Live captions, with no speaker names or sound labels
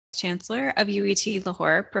Chancellor of UET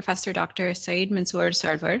Lahore, Professor Dr. Syed Mansoor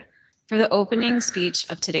Sarwar, for the opening speech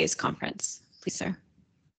of today's conference. Please, sir.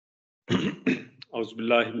 أعوذ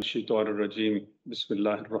بالله من الشيطان الرجيم بسم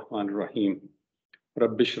الله الرحمن الرحيم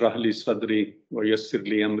رب اشرح لي صدري ويسر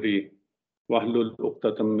لي أمري واحلل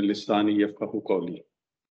عقدة من لساني يفقهوا قولي.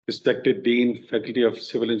 Respected Dean, Faculty of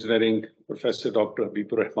Civil Engineering, Professor Dr.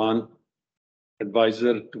 Habibur Rahman,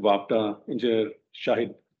 Advisor to WAPTA, Engineer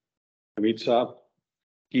Shahid Hamid Saab,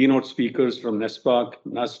 keynote speakers from NESPAC,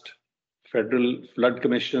 NUST, Federal Flood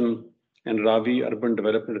Commission, and Ravi Urban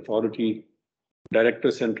Development Authority,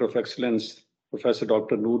 Director, Center of Excellence, Professor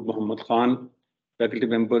Dr. Noor Muhammad Khan, faculty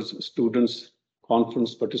members, students,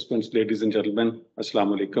 conference participants, ladies and gentlemen,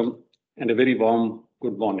 Assalamu alaikum, and a very warm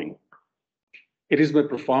good morning. It is my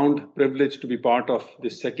profound privilege to be part of the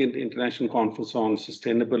second International Conference on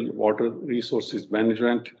Sustainable Water Resources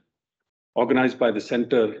Management, organized by the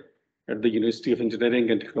Center at the University of Engineering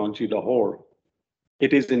and Technology, Lahore.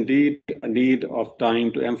 It is indeed a need of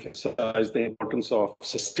time to emphasize the importance of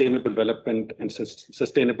sustainable development and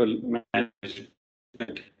sustainable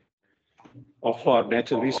management of our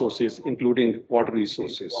natural resources, including water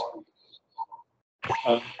resources.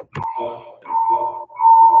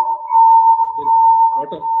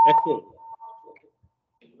 Water echo.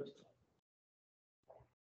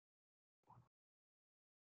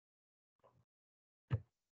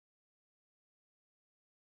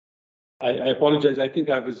 I apologize. I think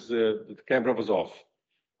the camera was off.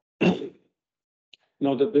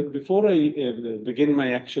 Now, before I begin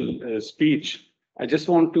my actual speech, I just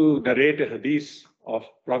want to narrate a hadith of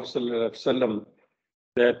Prophet ﷺ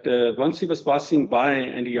that once he was passing by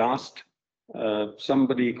and he asked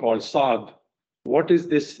somebody called Saad, what is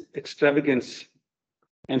this extravagance?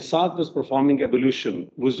 And Saad was performing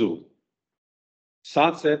ablution, wuzu.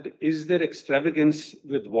 Saad said, is there extravagance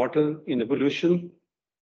with water in ablution?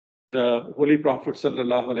 The Holy Prophet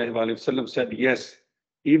ﷺ said, yes,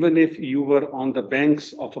 even if you were on the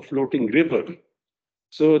banks of a floating river.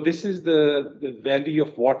 So this is the value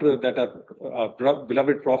of water that our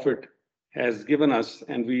beloved Prophet has given us,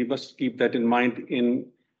 and we must keep that in mind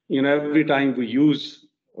every time we use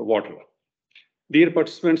water. Dear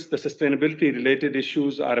participants, the sustainability related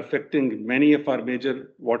issues are affecting many of our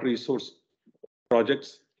major water resource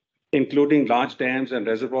projects, including large dams and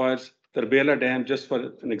reservoirs. The Rubaiyat Dam, just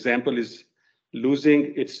for an example, is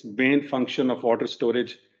losing its main function of water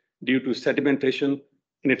storage due to sedimentation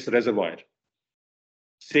in its reservoir.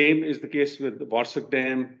 Same is the case with the Warsak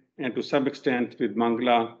Dam and to some extent with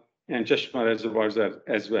Mangla and Chashma reservoirs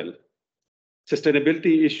as well.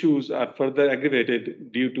 Sustainability issues are further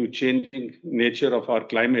aggravated due to changing nature of our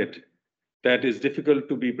climate that is difficult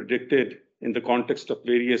to be predicted in the context of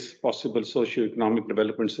various possible socio-economic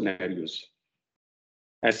development scenarios.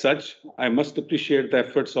 As such, I must appreciate the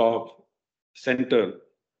efforts of Center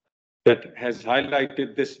that has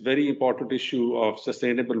highlighted this very important issue of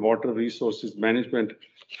sustainable water resources management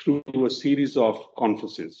through a series of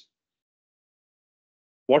conferences.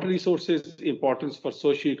 Water resources' importance for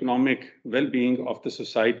socio-economic well-being of the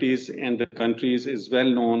societies and the countries is well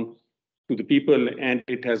known to the people, and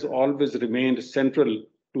it has always remained central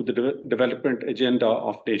to the development agenda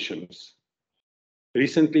of nations.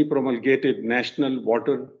 Recently promulgated National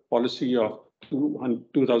Water Policy of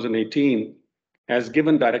 2018 has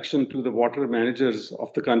given direction to the water managers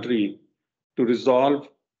of the country to resolve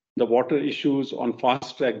the water issues on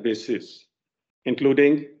fast-track basis,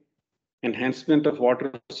 including enhancement of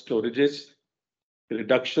water storages,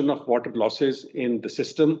 reduction of water losses in the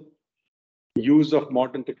system, use of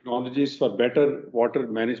modern technologies for better water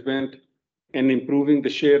management, and improving the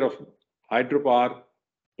share of hydropower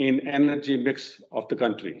in energy mix of the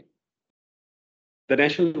country. The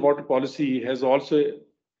National Water Policy has also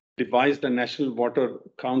devised a National Water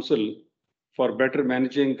Council for better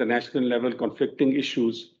managing the national level conflicting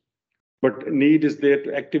issues, but need is there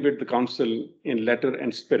to activate the council in letter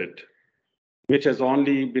and spirit, which has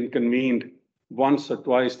only been convened once or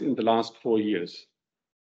twice in the last 4 years.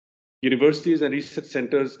 Universities and research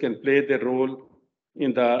centers can play their role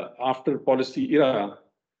in the after policy era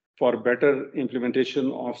for better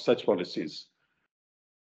implementation of such policies.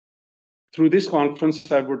 Through this conference,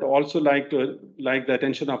 I would also like the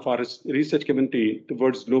attention of our research community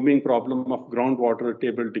towards looming problem of groundwater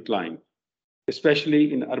table decline,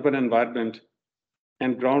 especially in urban environment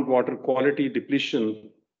and groundwater quality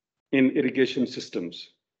depletion in irrigation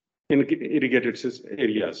systems, in irrigated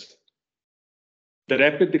areas. The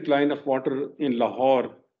rapid decline of water in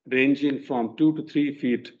Lahore, ranging from 2 to 3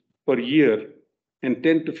 feet per year and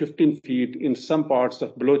 10 to 15 feet in some parts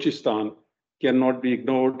of Balochistan, cannot be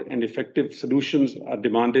ignored, and effective solutions are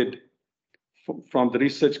demanded from the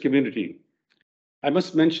research community. I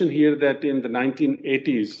must mention here that in the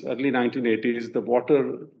 1980s, early 1980s,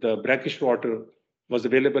 the brackish water was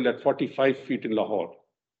available at 45 feet in Lahore.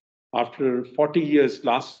 After 40 years,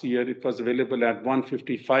 last year, it was available at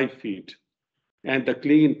 155 feet. And the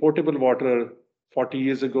clean potable water 40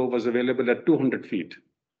 years ago was available at 200 feet.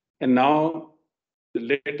 And now the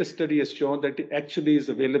latest study has shown that it actually is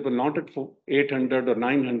available not at 800 or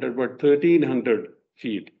 900, but 1300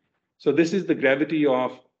 feet. So this is the gravity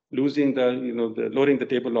of losing lowering the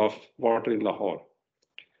table of water in Lahore.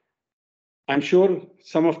 I'm sure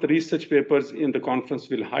some of the research papers in the conference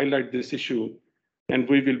will highlight this issue, and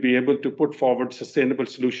we will be able to put forward sustainable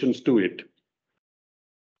solutions to it.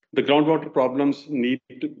 The groundwater problems need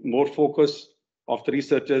more focus of the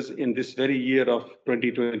researchers in this very year of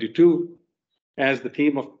 2022, as the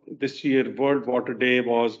theme of this year World Water Day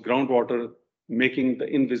was groundwater, making the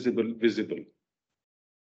invisible visible.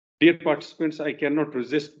 Dear participants, I cannot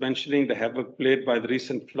resist mentioning the havoc played by the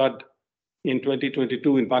recent flood in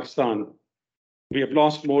 2022 in Pakistan. We have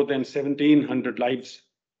lost more than 1,700 lives,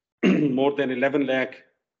 more than 11 lakh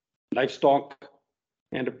livestock,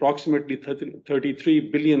 and approximately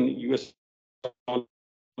 33 billion US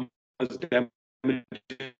dollars damages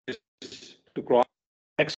to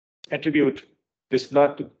crops. Attribute this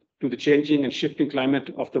flood to the changing and shifting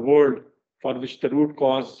climate of the world, for which the root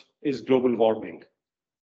cause is global warming.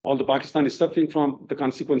 Although Pakistan is suffering from the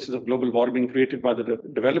consequences of global warming created by the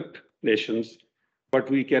developed nations, but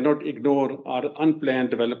we cannot ignore our unplanned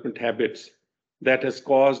development habits that has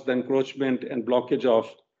caused the encroachment and blockage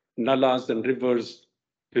of nullas and rivers,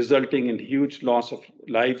 resulting in huge loss of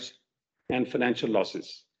lives and financial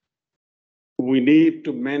losses. We need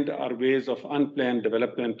to mend our ways of unplanned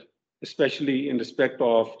development, especially in respect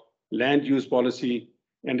of land use policy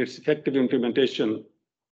and its effective implementation,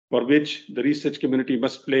 for which the research community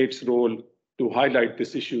must play its role to highlight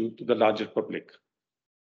this issue to the larger public.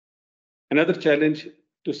 Another challenge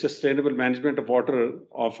to sustainable management of water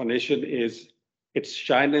of a nation is its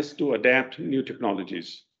shyness to adapt new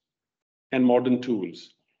technologies and modern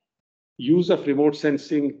tools. Use of remote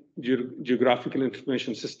sensing, geographical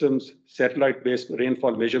information systems, satellite-based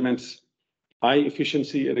rainfall measurements,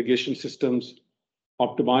 high-efficiency irrigation systems,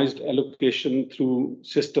 optimized allocation through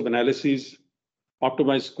system analyses,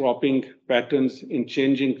 optimized cropping patterns in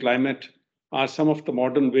changing climate are some of the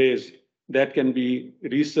modern ways that can be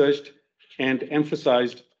researched and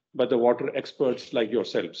emphasized by the water experts like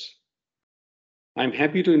yourselves. I'm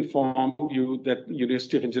happy to inform you that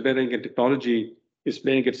University of Engineering and Technology is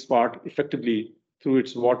playing its part effectively through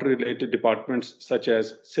its water-related departments such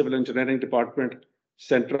as Civil Engineering Department,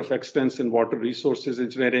 Center of Excellence in Water Resources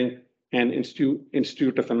Engineering, and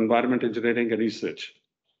Institute of Environment Engineering and Research.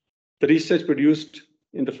 The research produced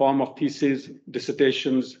in the form of theses,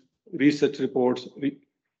 dissertations, research reports,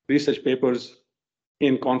 research papers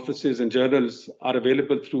in conferences and journals are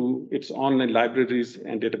available through its online libraries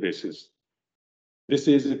and databases. This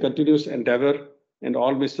is a continuous endeavor, and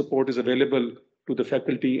all my support is available to the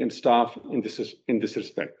faculty and staff in this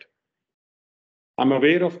respect. I'm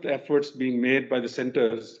aware of the efforts being made by the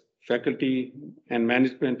center's faculty and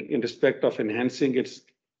management in respect of enhancing its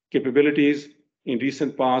capabilities in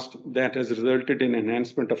recent past that has resulted in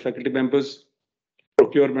enhancement of faculty members,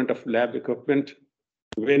 procurement of lab equipment,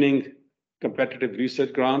 winning competitive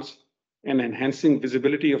research grants, and enhancing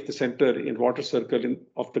visibility of the center in water circle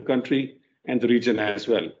of the country and the region as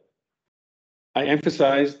well. I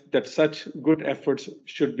emphasize that such good efforts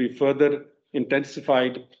should be further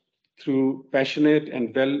intensified through passionate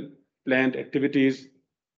and well-planned activities,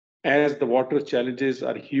 as the water challenges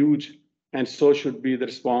are huge, and so should be the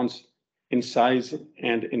response in size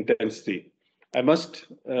and intensity. I must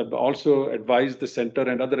also advise the center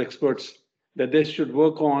and other experts that they should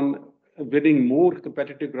work on winning more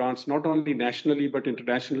competitive grants, not only nationally, but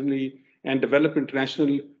internationally, and develop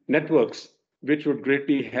international networks, which would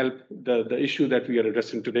greatly help the issue that we are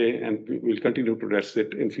addressing today, and we will continue to address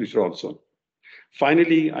it in future also.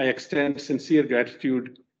 Finally, I extend sincere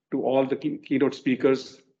gratitude to all the keynote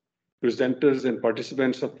speakers, presenters, and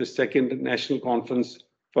participants of the second national conference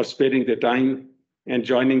for sparing their time and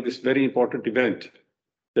joining this very important event.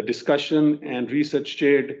 The discussion and research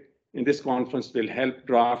shared in this conference will help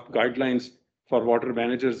draft guidelines for water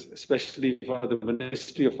managers, especially for the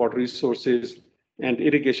Ministry of Water Resources and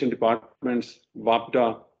Irrigation Departments,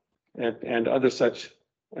 WAPDA, and other such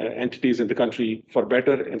entities in the country for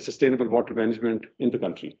better and sustainable water management in the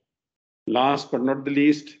country. Last but not the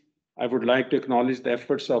least, I would like to acknowledge the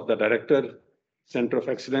efforts of the Director, Center of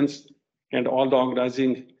Excellence, and all the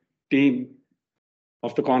organizing team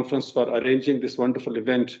of the conference for arranging this wonderful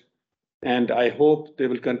event And I hope they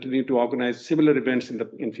will continue to organize similar events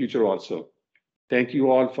in future also. Thank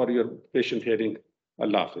you all for your patient hearing.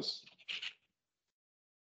 Allah Hafiz.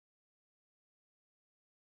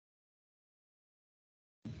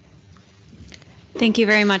 Thank you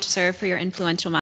very much, sir, for your influential